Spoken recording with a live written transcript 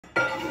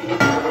I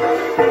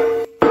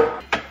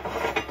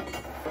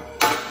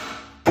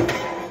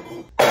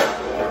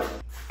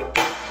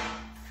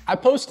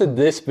posted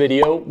this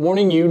video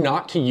warning you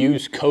not to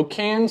use Coke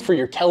cans for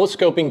your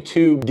telescoping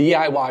tube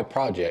DIY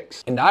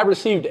projects, and I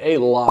received a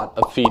lot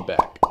of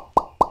feedback.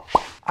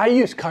 I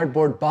use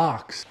cardboard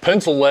box.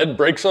 Pencil lead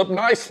breaks up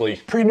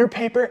nicely. Printer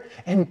paper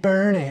and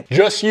burn it.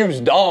 Just use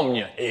Dom,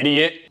 you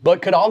idiot.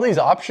 But could all these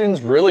options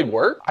really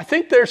work? I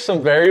think there's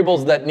some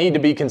variables that need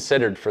to be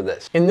considered for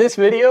this. In this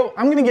video,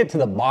 I'm gonna get to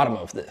the bottom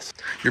of this.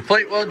 Your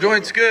plate weld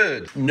joint's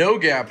good. No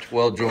gapped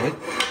weld joint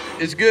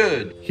is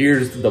good.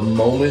 Here's the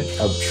moment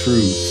of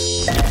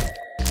truth.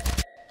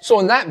 So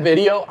in that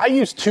video, I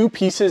used 2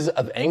 pieces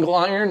of angle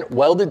iron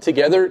welded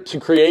together to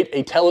create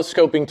a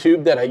telescoping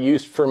tube that I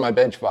used for my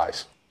bench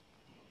vise.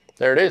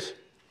 There it is.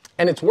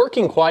 And it's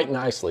working quite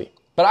nicely.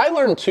 But I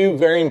learned 2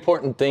 very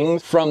important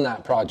things from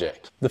that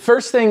project. The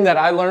first thing that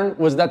I learned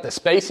was that the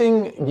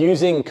spacing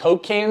using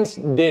Coke cans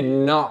did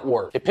not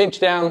work. It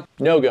pinched down,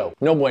 no go,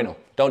 no bueno,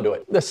 don't do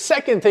it. The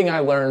second thing I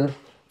learned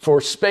for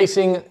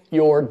spacing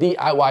your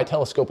DIY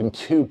telescoping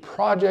tube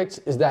projects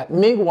is that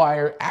MIG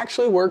wire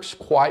actually works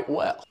quite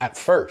well at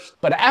first.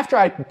 But after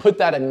I put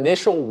that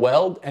initial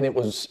weld and it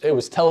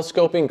was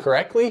telescoping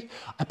correctly,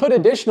 I put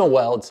additional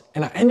welds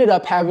and I ended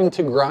up having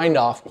to grind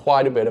off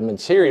quite a bit of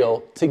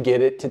material to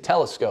get it to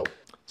telescope.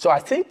 So I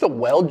think the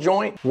weld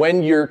joint,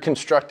 when you're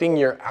constructing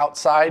your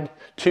outside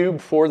tube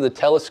for the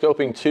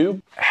telescoping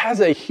tube, has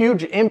a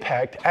huge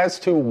impact as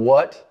to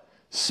what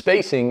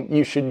spacing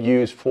you should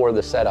use for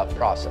the setup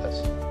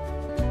process.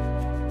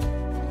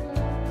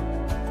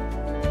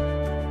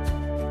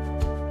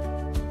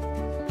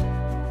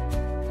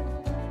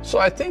 So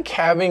I think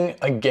having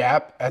a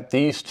gap at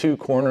these 2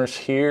 corners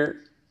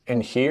here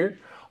and here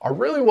are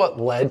really what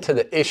led to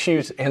the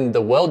issues and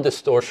the weld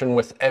distortion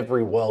with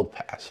every weld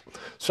pass.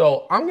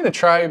 So I'm gonna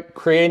try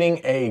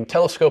creating a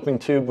telescoping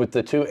tube with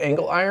the 2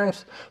 angle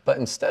irons, but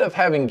instead of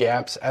having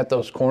gaps at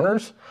those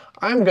corners,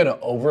 I'm gonna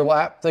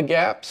overlap the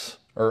gaps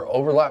or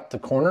overlap the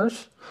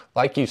corners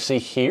like you see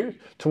here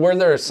to where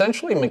they're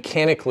essentially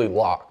mechanically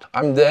locked.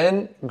 I'm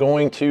then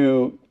going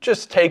to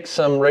just take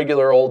some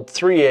regular old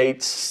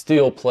 3/8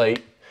 steel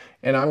plate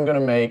and I'm gonna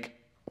make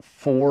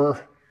four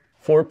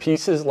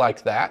pieces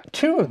like that.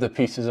 2 of the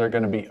pieces are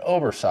gonna be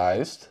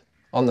oversized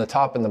on the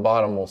top and the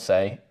bottom, we'll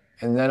say,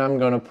 and then I'm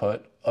gonna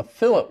put a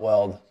fillet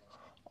weld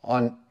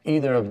on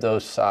either of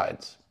those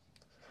sides.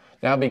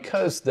 Now,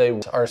 because they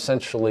are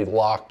essentially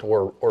locked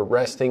or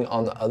resting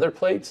on the other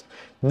plates,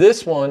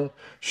 this one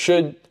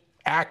should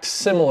act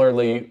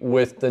similarly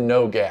with the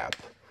no gap.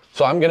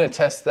 So I'm gonna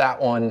test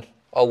that one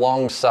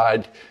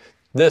alongside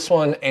this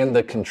one and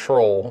the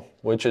control,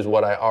 which is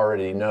what I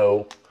already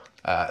know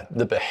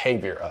the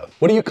behavior of.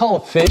 What do you call a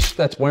fish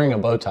that's wearing a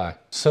bow tie?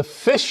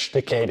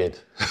 Sophisticated.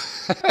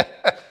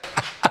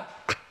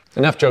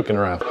 Enough joking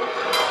around.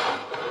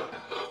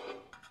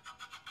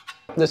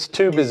 This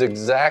tube is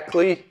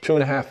exactly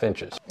 2.5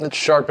 inches. Let's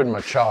sharpen my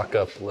chalk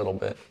up a little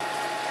bit.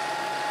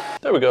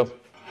 There we go.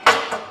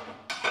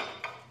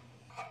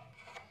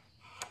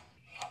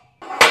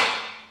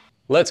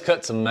 Let's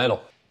cut some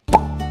metal.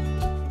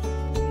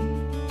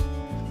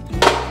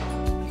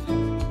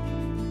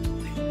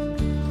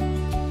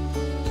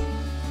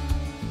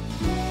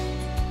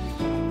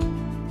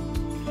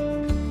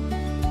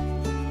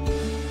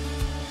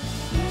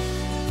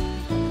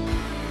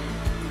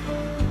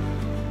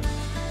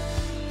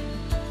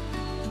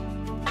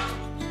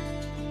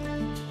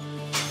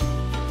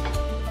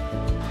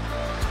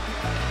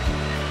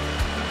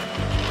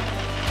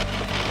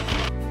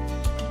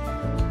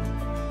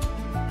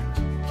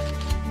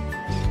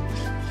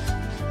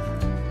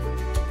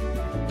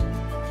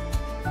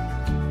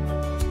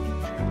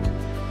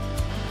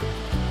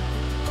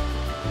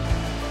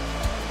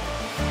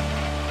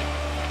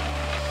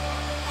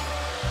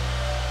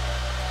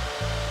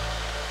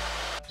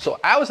 So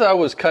as I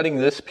was cutting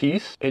this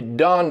piece, it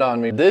dawned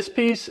on me, this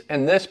piece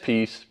and this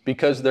piece,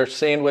 because they're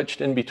sandwiched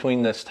in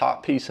between this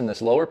top piece and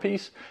this lower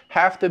piece,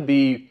 have to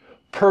be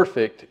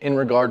perfect in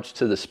regards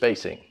to the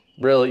spacing.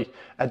 Really,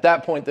 at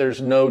that point,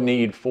 there's no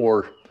need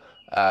for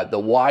the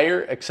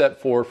wire except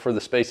for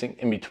the spacing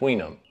in between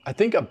them. I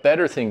think a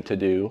better thing to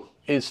do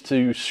is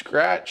to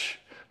scratch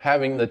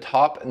having the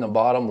top and the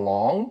bottom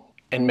long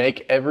and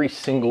make every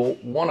single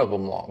one of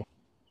them long.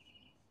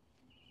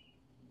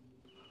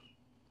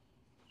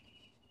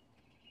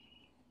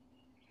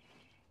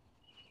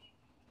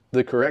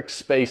 The correct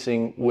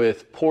spacing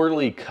with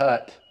poorly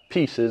cut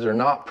pieces or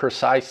not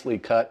precisely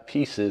cut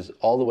pieces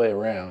all the way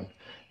around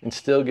and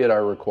still get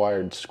our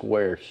required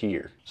square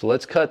here. So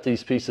let's cut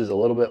these pieces a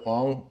little bit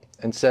long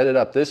and set it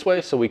up this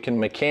way so we can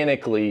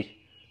mechanically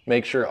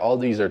make sure all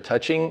these are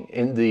touching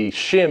in the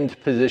shimmed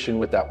position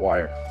with that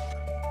wire.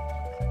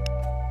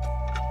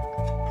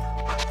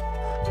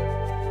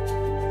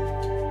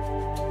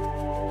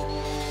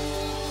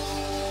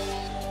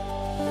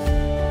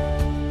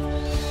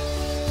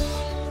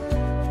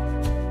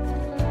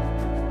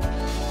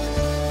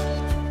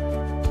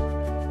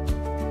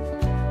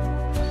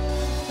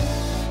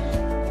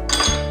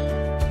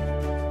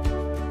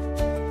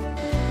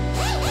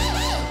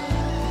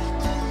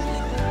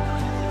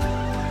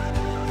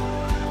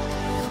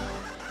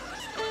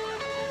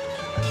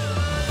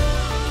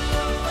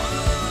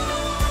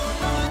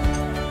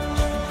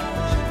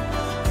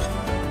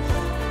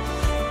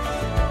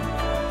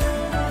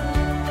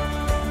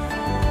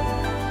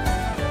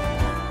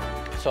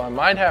 So I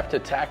might have to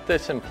tack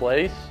this in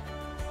place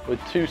with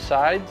two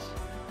sides,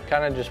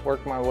 kind of just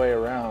work my way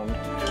around.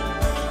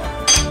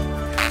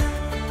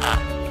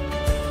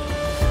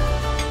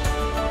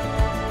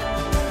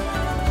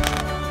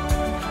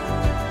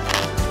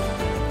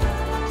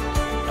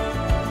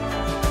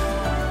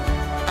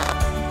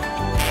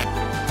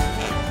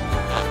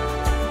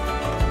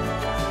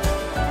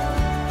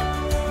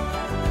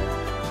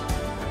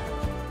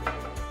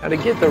 Now to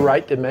get the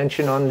right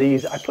dimension on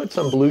these, I put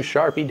some blue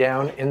Sharpie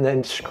down and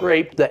then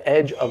scraped the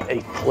edge of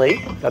a plate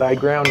that I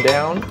ground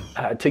down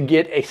to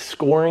get a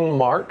scoring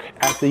mark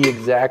at the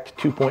exact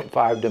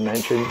 2.5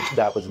 dimension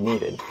that was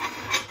needed.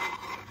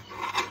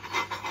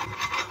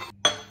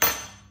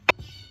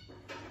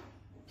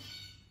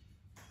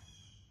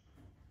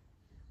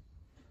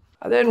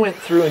 I then went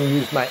through and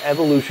used my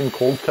Evolution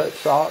cold cut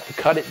saw to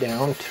cut it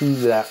down to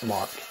that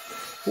mark.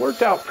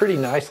 Worked out pretty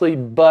nicely,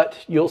 but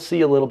you'll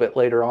see a little bit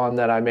later on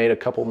that I made a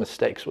couple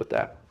mistakes with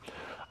that.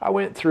 I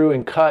went through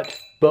and cut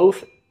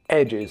both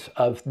edges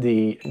of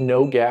the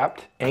no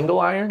gapped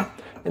angle iron,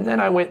 and then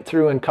I went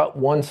through and cut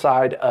one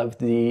side of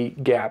the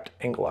gapped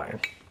angle iron.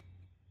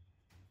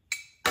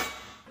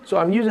 So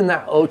I'm using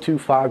that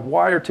 025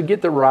 wire to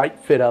get the right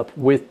fit up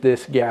with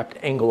this gapped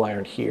angle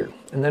iron here.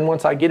 And then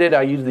once I get it,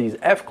 I use these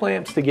F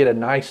clamps to get a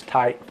nice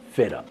tight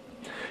fit up.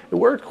 It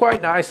worked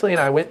quite nicely and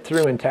I went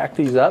through and tacked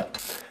these up.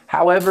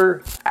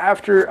 However,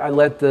 after I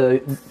let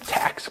the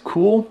tacks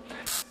cool,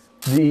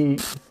 the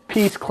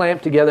piece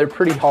clamped together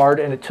pretty hard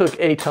and it took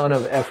a ton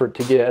of effort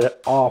to get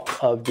it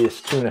off of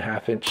this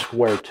 2.5 inch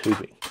square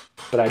tubing.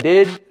 But I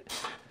did,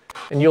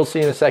 and you'll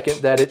see in a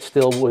second that it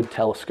still would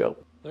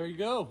telescope. There you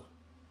go.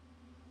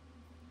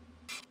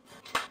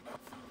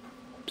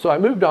 So I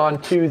moved on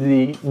to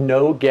the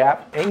no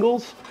gap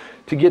angles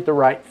to get the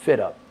right fit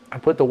up. I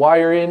put the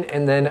wire in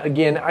and then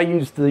again I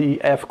used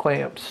the F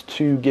clamps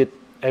to get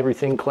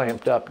everything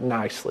clamped up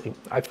nicely.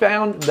 I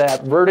found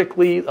that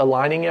vertically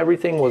aligning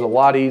everything was a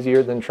lot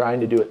easier than trying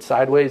to do it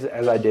sideways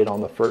as I did on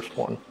the first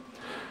one.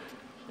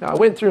 Now I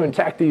went through and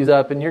tacked these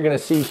up and you're going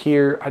to see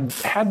here I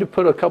had to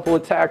put a couple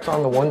of tacks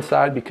on the one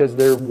side because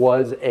there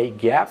was a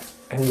gap,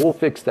 and we'll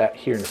fix that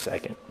here in a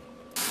second.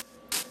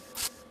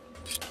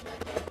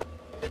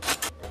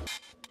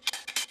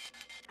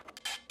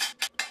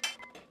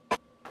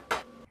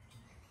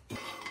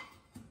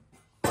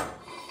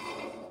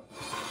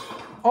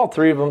 All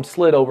three of them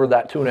slid over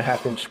that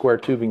 2.5 inch square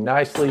tubing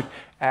nicely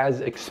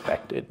as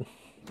expected.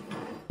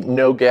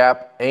 No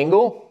gap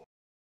angle,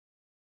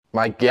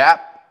 my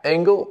gap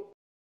angle,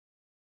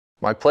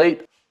 my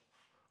plate.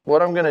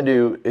 What I'm gonna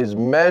do is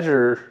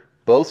measure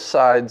both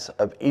sides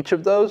of each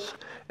of those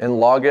and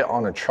log it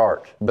on a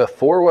chart.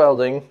 Before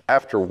welding,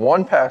 after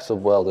one pass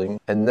of welding,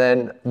 and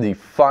then the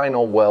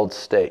final weld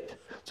state.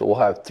 So we'll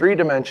have 3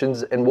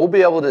 dimensions and we'll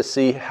be able to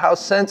see how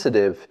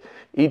sensitive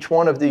each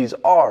one of these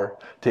are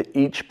to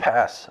each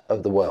pass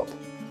of the weld.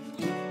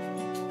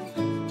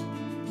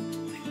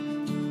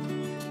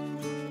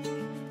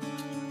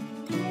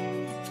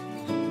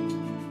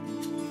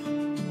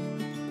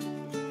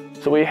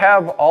 So we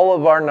have all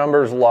of our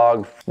numbers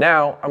logged.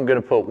 Now I'm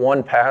going to put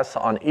one pass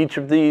on each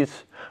of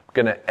these. I'm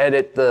going to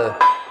edit the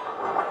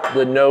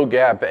no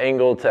gap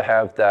angle to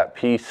have that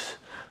piece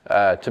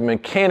to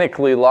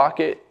mechanically lock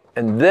it,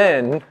 and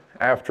then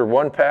after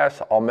one pass,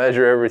 I'll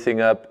measure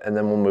everything up and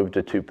then we'll move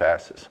to 2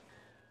 passes.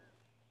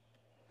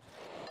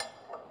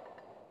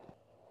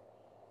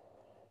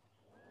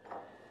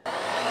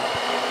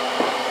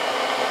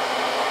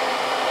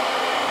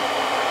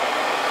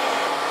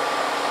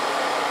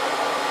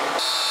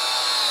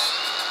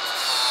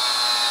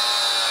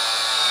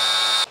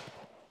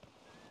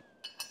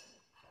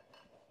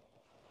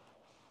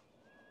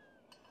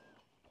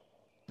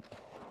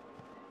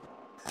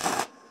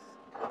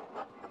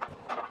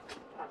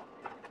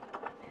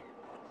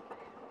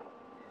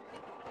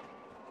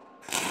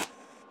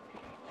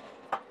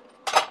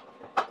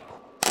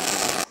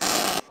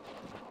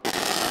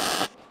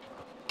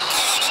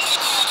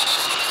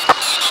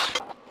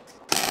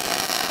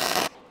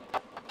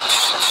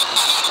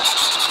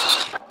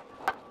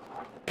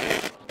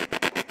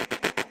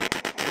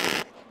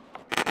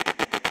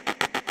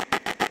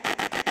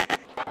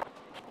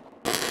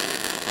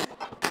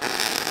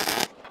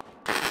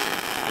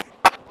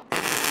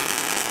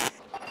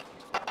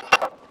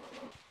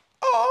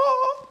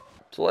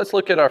 So let's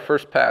look at our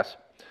first pass.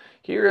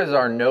 Here is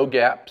our no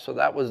gap, so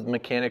that was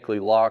mechanically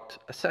locked.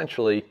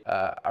 Essentially,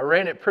 I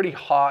ran it pretty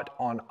hot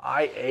on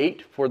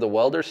I8 for the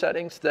welder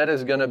settings. That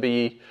is gonna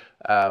be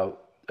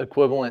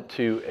equivalent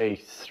to a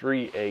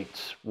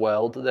 3/8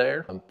 weld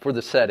there for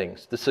the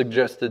settings, the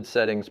suggested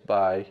settings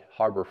by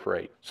Harbor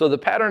Freight. So the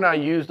pattern I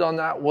used on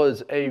that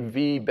was a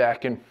V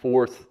back and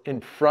forth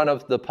in front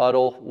of the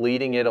puddle,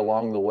 leading it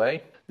along the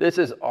way. This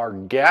is our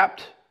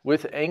gapped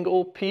with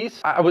angle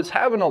piece. I was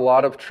having a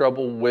lot of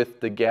trouble with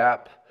the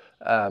gap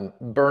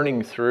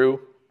burning through.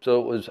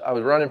 So I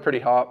was running pretty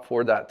hot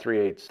for that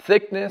 3/8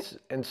 thickness.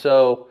 And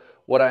so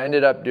what I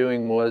ended up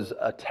doing was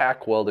a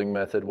tack welding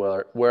method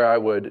where I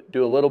would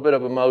do a little bit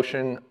of a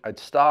motion, I'd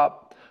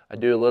stop, I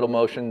do a little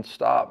motion,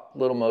 stop,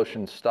 little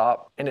motion,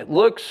 stop. And it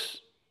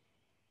looks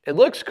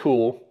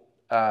cool,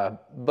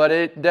 but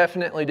it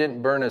definitely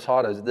didn't burn as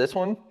hot as this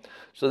one.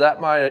 So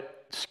that might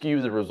skew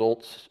the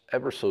results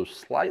ever so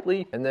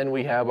slightly. And then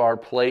we have our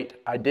plate.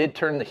 I did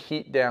turn the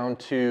heat down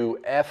to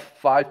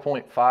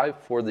F5.5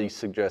 for the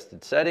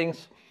suggested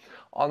settings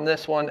on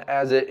this one,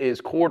 as it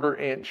is 1/4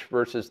 inch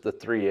versus the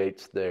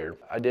 3/8 there.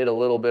 I did a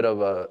little bit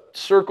of a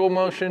circle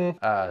motion,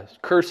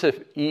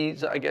 cursive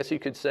ease, I guess you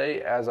could say,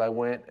 as I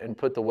went and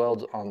put the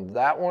welds on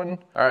that one.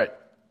 All right,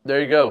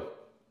 there you go.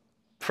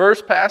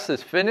 First pass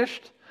is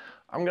finished.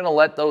 I'm gonna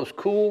let those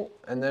cool,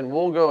 and then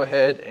we'll go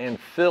ahead and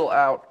fill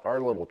out our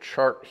little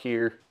chart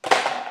here.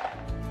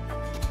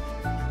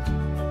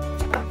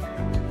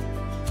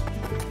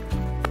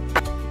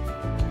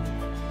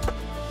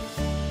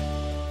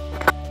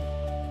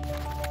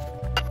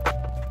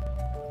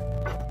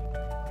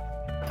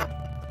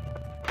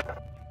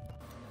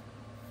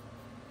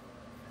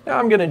 Now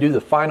I'm going to do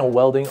the final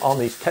welding on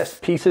these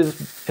test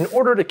pieces. In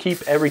order to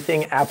keep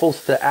everything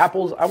apples to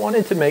apples, I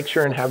wanted to make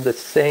sure and have the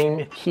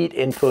same heat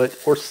input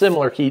or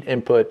similar heat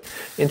input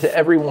into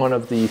every one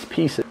of these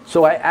pieces.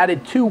 So I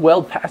added 2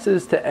 weld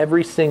passes to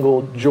every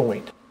single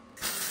joint.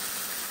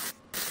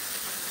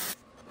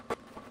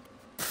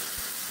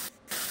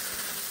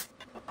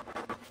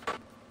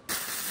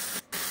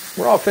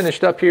 We're all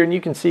finished up here, and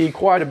you can see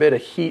quite a bit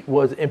of heat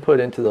was input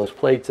into those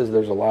plates as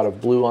there's a lot of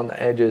blue on the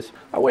edges.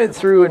 I went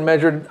through and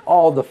measured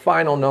all the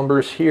final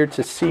numbers here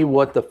to see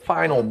what the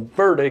final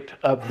verdict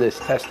of this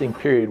testing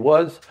period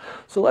was.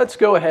 So let's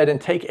go ahead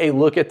and take a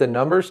look at the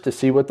numbers to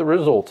see what the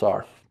results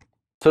are.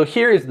 So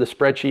here is the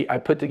spreadsheet I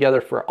put together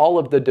for all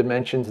of the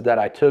dimensions that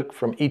I took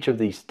from each of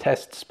these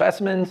test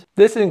specimens.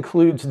 This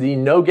includes the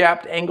no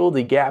gapped angle,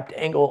 the gapped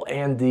angle,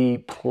 and the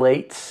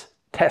plates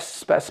test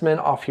specimen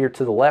off here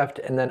to the left,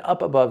 and then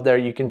up above there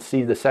you can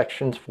see the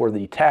sections for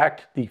the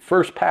tacked, the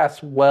first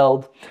pass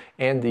weld,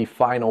 and the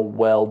final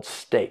weld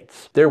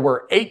states. There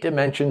were 8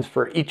 dimensions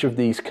for each of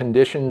these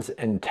conditions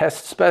and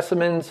test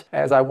specimens,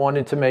 as I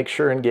wanted to make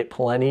sure and get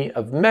plenty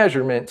of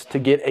measurements to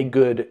get a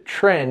good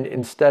trend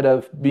instead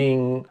of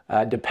being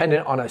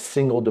dependent on a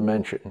single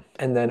dimension.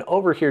 And then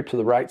over here to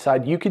the right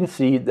side you can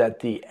see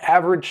that the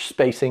average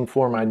spacing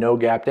for my no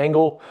gapped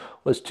angle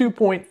was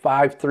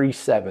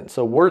 2.537.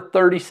 So we're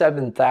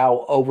 37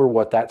 thou over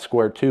what that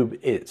square tube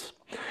is.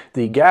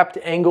 The gapped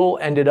angle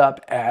ended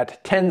up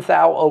at 10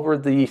 thou over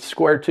the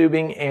square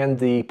tubing, and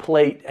the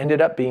plate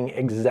ended up being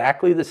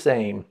exactly the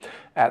same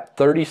at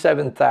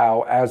 37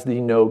 thou as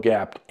the no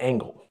gapped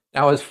angle.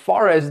 Now, as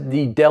far as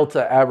the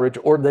delta average,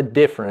 or the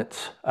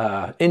difference,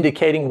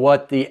 indicating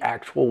what the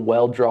actual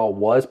weld draw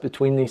was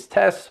between these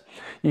tests,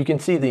 you can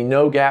see the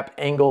no gap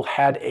angle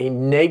had a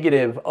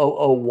negative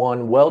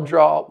 0.001 weld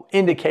draw,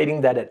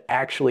 indicating that it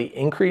actually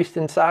increased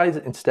in size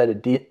instead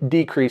of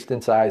decreased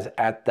in size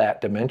at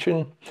that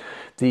dimension.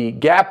 The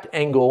gapped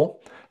angle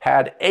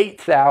had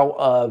 8 thou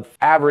of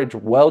average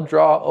weld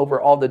draw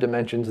over all the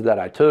dimensions that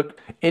I took,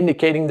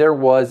 indicating there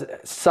was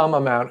some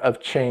amount of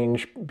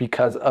change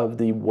because of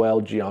the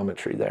weld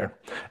geometry there.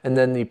 And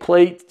then the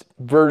plate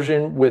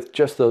version with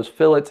just those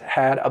fillets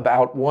had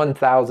about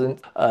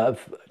 1,000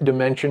 of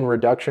dimension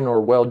reduction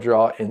or weld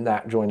draw in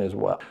that joint as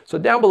well. So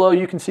down below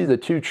you can see the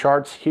 2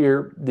 charts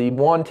here. The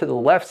one to the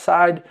left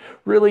side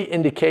really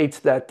indicates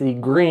that the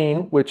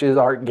green, which is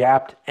our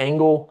gapped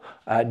angle,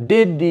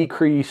 did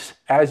decrease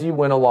as you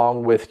went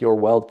along with your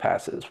weld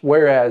passes,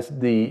 whereas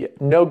the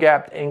no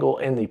gapped angle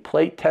and the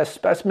plate test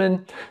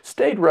specimen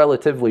stayed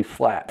relatively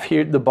flat.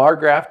 Here, the bar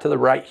graph to the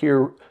right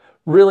here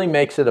really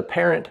makes it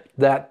apparent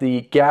that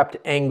the gapped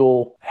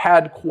angle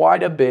had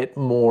quite a bit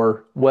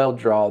more weld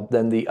draw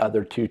than the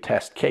other 2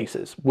 test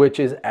cases, which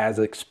is as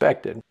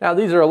expected. Now,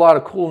 these are a lot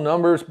of cool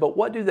numbers, but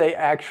what do they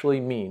actually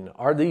mean?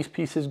 Are these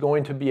pieces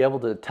going to be able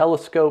to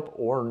telescope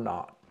or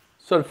not?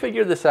 So to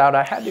figure this out,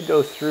 I had to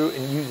go through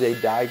and use a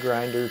die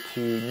grinder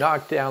to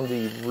knock down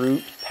the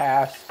root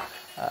pass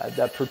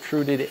that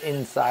protruded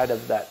inside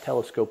of that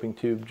telescoping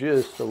tube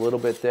just a little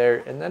bit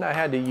there. And then I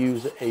had to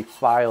use a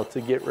file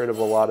to get rid of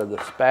a lot of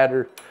the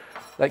spatter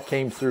that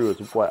came through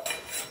as well.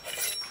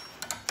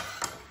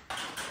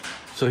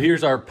 So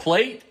here's our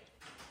plate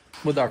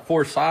with our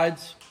 4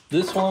 sides.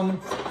 This one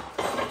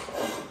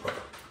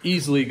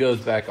easily goes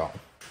back on.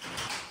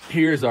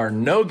 Here's our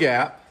no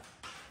gap,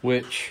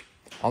 which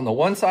on the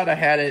one side I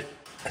had it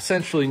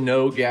essentially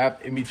no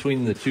gap in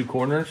between the 2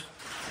 corners.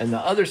 And the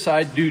other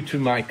side, due to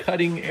my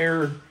cutting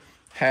error,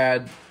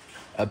 had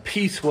a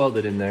piece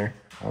welded in there.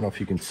 I don't know if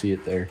you can see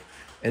it there.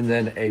 And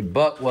then a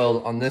butt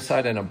weld on this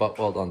side and a butt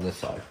weld on this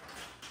side.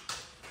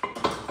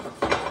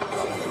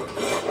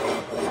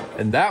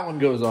 And that one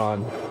goes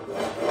on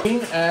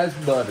clean as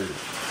butter.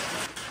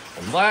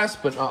 And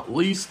last but not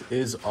least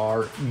is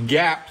our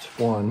gapped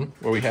one,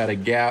 where we had a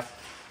gap.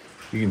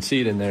 You can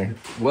see it in there.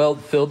 Weld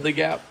filled the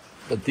gap,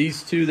 but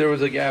these 2 there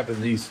was a gap,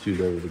 and these 2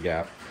 there was a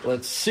gap.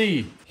 Let's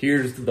see.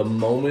 Here's the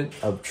moment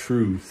of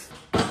truth.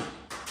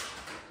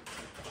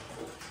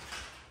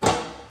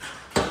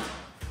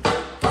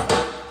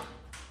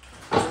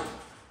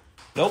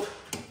 Nope.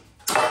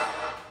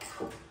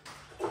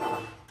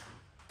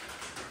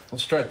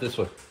 Let's try it this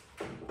way.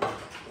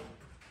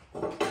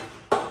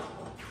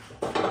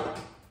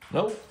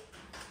 Nope.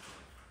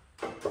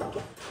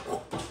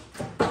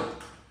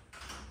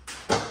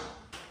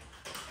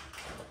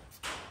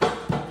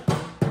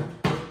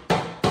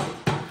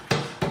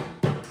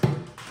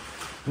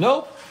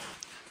 Nope.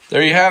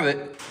 There you have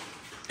it.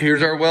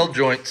 Here's our weld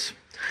joints.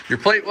 Your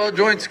plate weld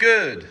joint's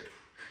good.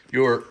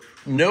 Your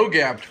no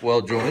gapped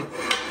weld joint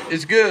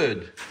is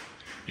good.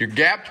 Your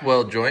gapped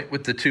weld joint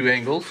with the 2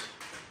 angles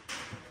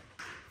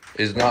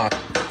is not.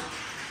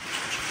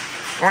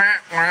 Wah,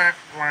 wah,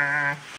 wah.